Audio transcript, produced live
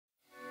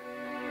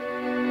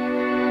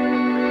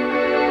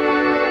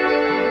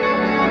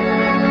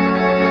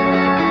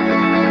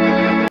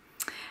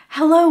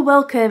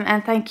welcome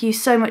and thank you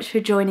so much for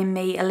joining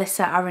me,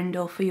 Alyssa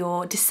Arundell, for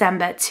your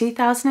December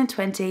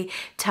 2020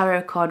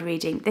 tarot card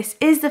reading. This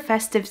is the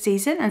festive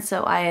season and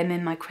so I am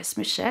in my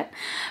Christmas shirt,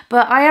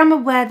 but I am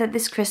aware that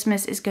this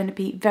Christmas is going to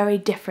be very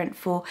different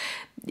for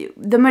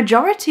the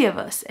majority of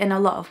us in a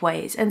lot of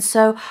ways, and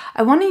so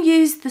I want to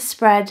use the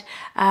spread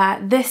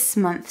this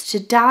month to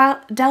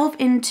delve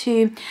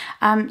into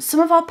some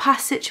of our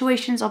past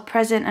situations, our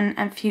present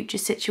and future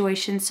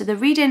situations. So the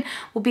reading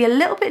will be a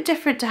little bit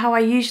different to how I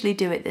usually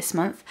do it this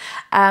month,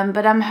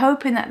 but I'm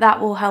hoping that that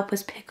will help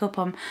us pick up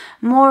on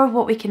more of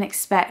what we can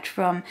expect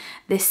from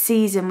this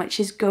season, which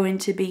is going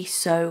to be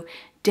so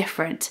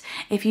different.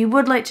 If you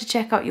would like to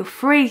check out your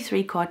free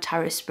 3-card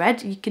tarot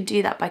spread, you can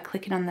do that by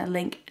clicking on the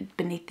link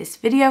beneath this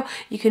video.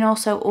 You can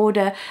also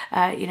order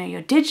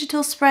your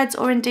digital spreads,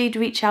 or indeed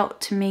reach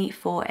out to me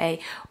for a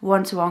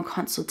one-to-one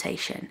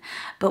consultation.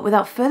 But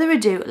without further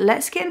ado,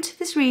 let's get into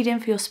this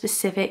reading for your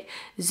specific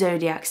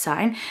zodiac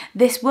sign.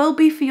 This will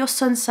be for your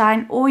sun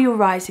sign or your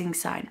rising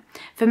sign.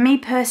 For me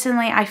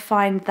personally, I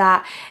find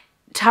that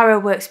tarot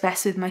works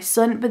best with my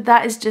sun, but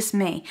that is just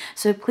me.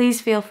 So please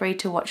feel free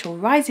to watch your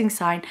rising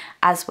sign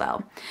as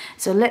well.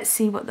 So let's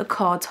see what the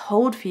cards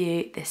hold for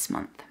you this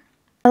month.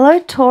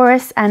 Hello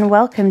Taurus, and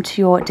welcome to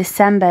your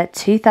December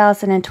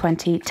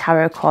 2020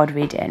 tarot card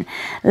reading.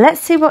 Let's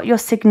see what your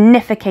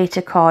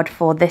significator card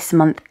for this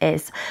month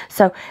is.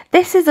 So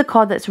this is a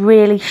card that's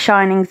really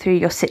shining through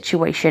your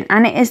situation,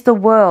 and it is the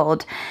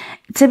World.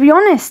 To be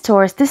honest,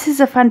 Taurus, this is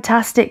a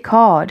fantastic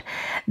card.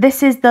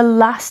 This is the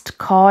last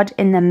card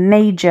in the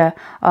Major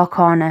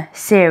Arcana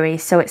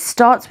series. So it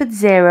starts with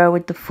 0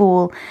 with the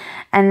Fool,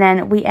 and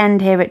then we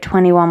end here at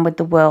 21 with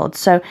the World.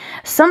 So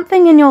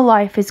something in your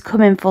life is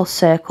coming full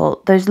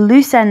circle. Those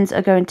loose ends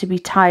are going to be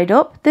tied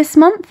up this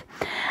month.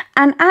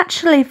 And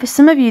actually, for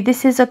some of you,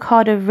 this is a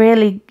card of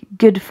really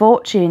good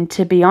fortune,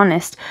 to be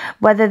honest,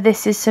 whether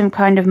this is some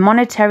kind of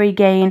monetary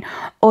gain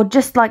or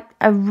just like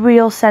a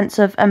real sense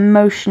of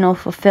emotional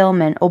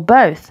fulfillment, or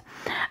both.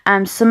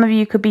 Some of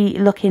you could be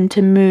looking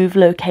to move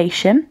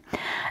location.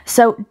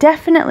 So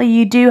definitely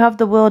you do have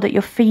the World at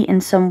your feet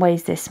in some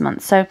ways this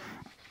month. So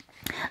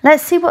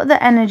let's see what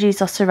the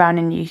energies are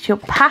surrounding you. Your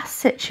past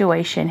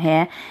situation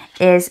here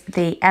is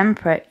the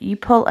Emperor. You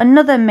pull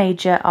another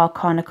Major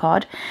Arcana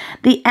card.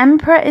 The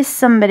Emperor is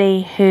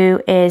somebody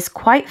who is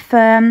quite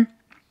firm.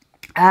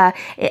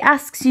 It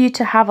asks you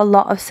to have a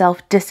lot of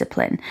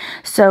self-discipline.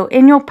 So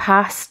in your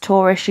past,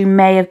 Taurus, you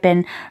may have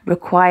been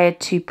required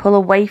to pull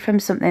away from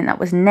something that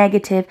was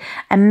negative,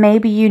 and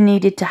maybe you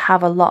needed to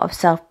have a lot of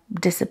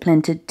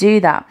self-discipline to do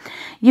that.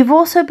 You've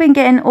also been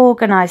getting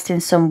organized in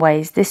some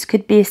ways. This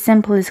could be as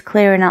simple as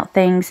clearing out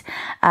things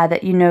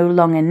that you no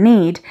longer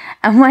need.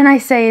 And when I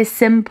say as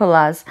simple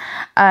as,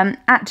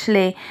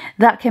 actually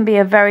that can be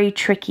a very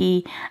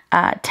tricky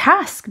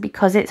task,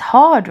 because it's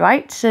hard,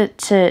 right,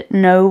 to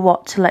know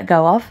what to let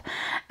go of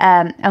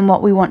and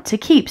what we want to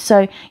keep.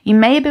 So you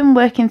may have been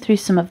working through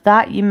some of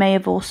that. You may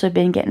have also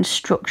been getting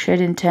structured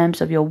in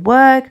terms of your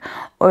work,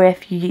 or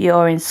if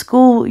you're in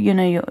school,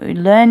 you're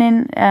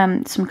learning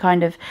some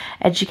kind of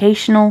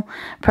educational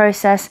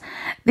process.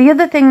 The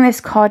other thing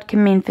this card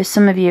can mean for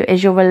some of you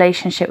is your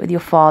relationship with your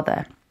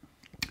father.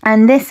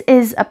 And this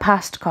is a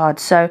past card.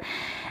 So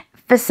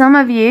for some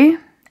of you,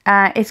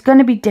 it's going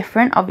to be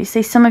different.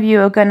 Obviously, some of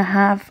you are going to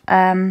have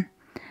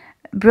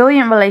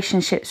brilliant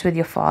relationships with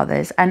your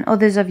fathers, and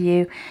others of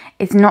you,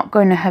 it's not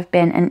going to have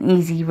been an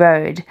easy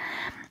road.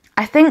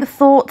 I think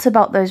thoughts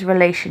about those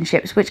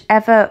relationships,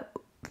 whichever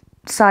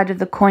side of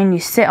the coin you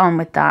sit on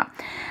with that,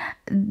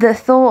 the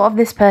thought of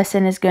this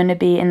person is going to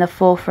be in the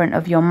forefront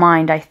of your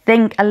mind, I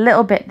think, a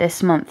little bit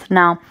this month.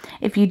 Now,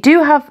 if you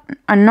do have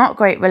a not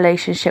great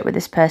relationship with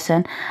this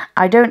person,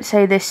 I don't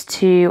say this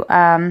to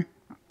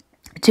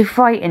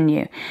frighten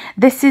you.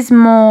 This is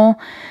more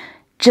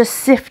just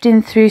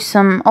sifting through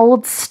some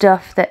old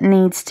stuff that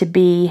needs to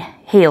be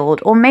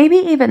healed, or maybe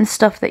even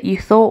stuff that you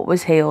thought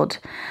was healed.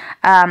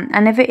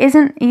 And if it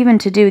isn't even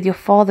to do with your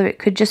father, it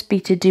could just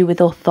be to do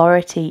with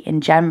authority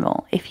in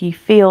general. If you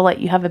feel like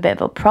you have a bit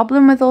of a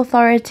problem with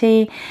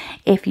authority,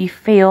 if you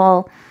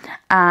feel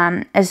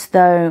as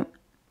though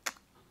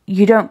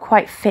you don't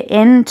quite fit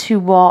into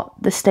what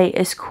the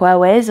status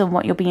quo is and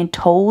what you're being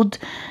told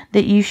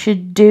that you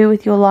should do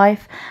with your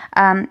life,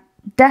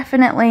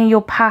 definitely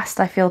your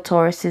past, I feel,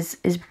 Taurus,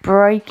 is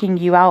breaking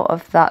you out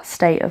of that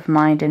state of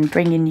mind and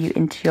bringing you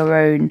into your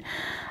own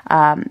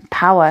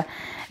power.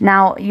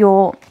 Now,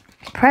 your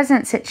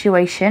present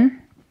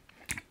situation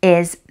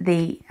is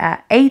the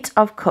 8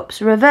 of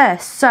Cups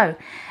reverse. So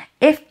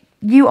if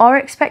you are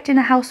expecting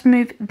a house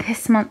move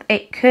this month,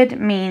 it could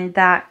mean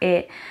that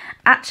it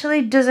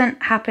actually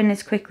doesn't happen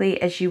as quickly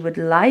as you would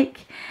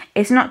like.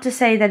 It's not to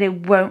say that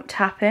it won't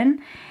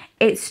happen.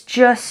 It's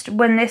just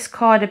when this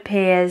card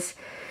appears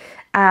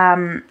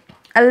a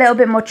little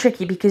bit more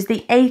tricky, because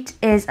the 8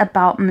 is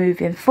about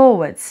moving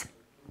forwards.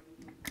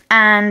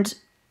 And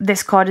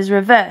this card is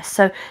reversed.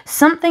 So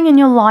something in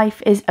your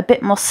life is a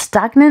bit more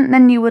stagnant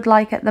than you would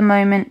like at the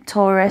moment,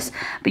 Taurus,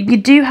 but you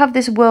do have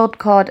this World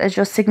card as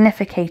your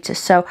significator.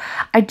 So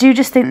I do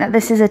just think that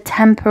this is a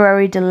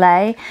temporary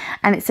delay,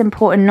 and it's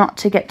important not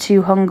to get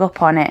too hung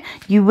up on it.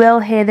 You will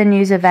hear the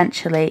news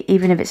eventually,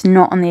 even if it's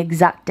not on the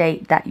exact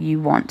date that you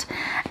want.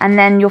 And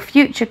then your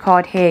future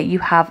card here, you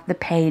have the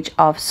Page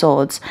of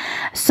Swords.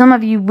 Some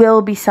of you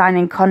will be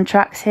signing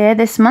contracts here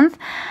this month.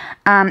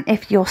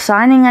 If you're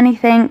signing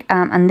anything,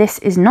 and this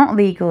is not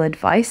legal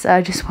advice,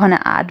 I just want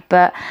to add,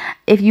 but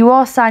if you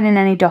are signing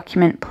any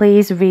document,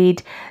 please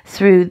read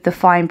through the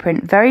fine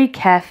print very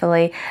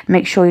carefully.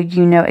 Make sure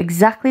you know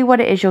exactly what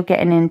it is you're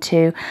getting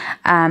into.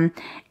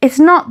 It's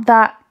not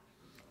that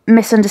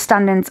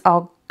misunderstandings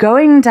are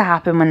going to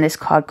happen when this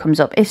card comes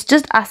up. It's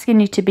just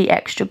asking you to be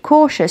extra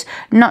cautious,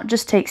 not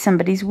just take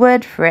somebody's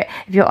word for it.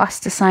 If you're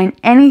asked to sign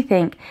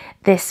anything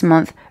this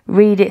month,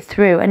 read it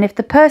through. And if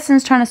the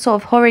person's trying to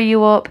sort of hurry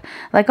you up,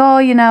 like, oh,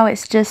 you know,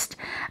 it's just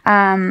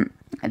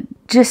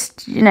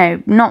you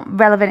know, not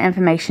relevant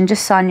information,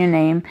 just sign your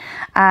name.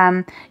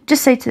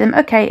 Just say to them,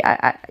 okay,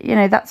 you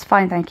know, that's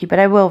fine, thank you, but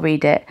I will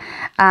read it.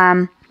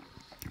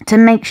 To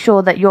make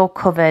sure that you're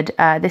covered.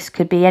 This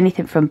could be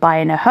anything from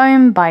buying a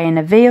home, buying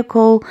a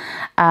vehicle,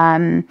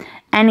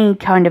 any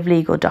kind of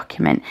legal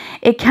document.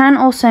 It can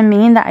also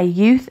mean that a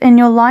youth in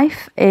your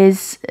life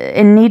is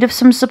in need of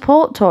some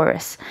support,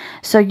 Taurus.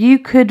 So you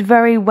could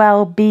very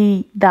well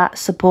be that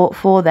support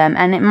for them,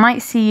 and it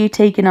might see you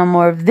taking on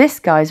more of this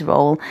guy's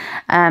role.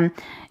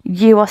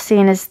 You are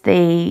seen as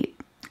the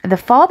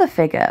father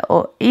figure,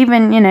 or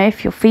even, you know,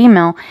 if you're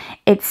female,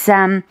 it's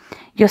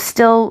you're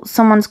still,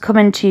 someone's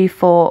coming to you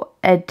for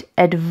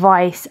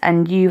advice,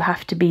 and you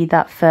have to be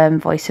that firm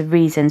voice of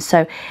reason.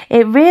 So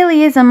it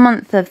really is a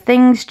month of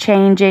things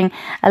changing,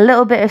 a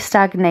little bit of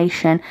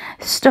stagnation,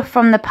 stuff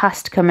from the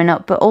past coming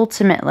up, but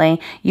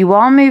ultimately you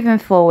are moving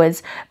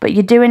forwards, but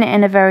you're doing it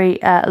in a very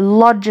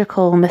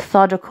logical,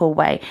 methodical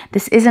way.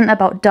 This isn't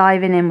about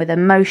diving in with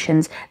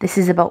emotions. This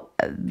is about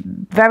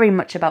very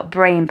much about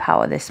brain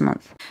power this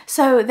month.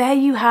 So there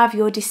you have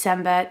your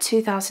December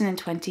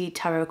 2020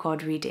 tarot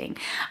card reading.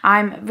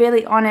 I'm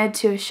really honoured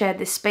to have shared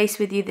this space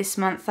with you this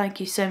month. Thank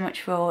you so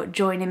much for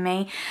joining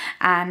me,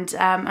 and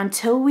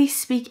until we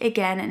speak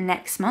again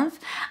next month,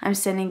 I'm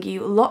sending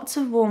you lots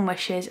of warm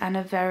wishes and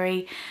a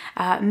very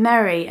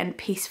merry and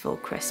peaceful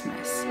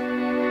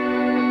Christmas.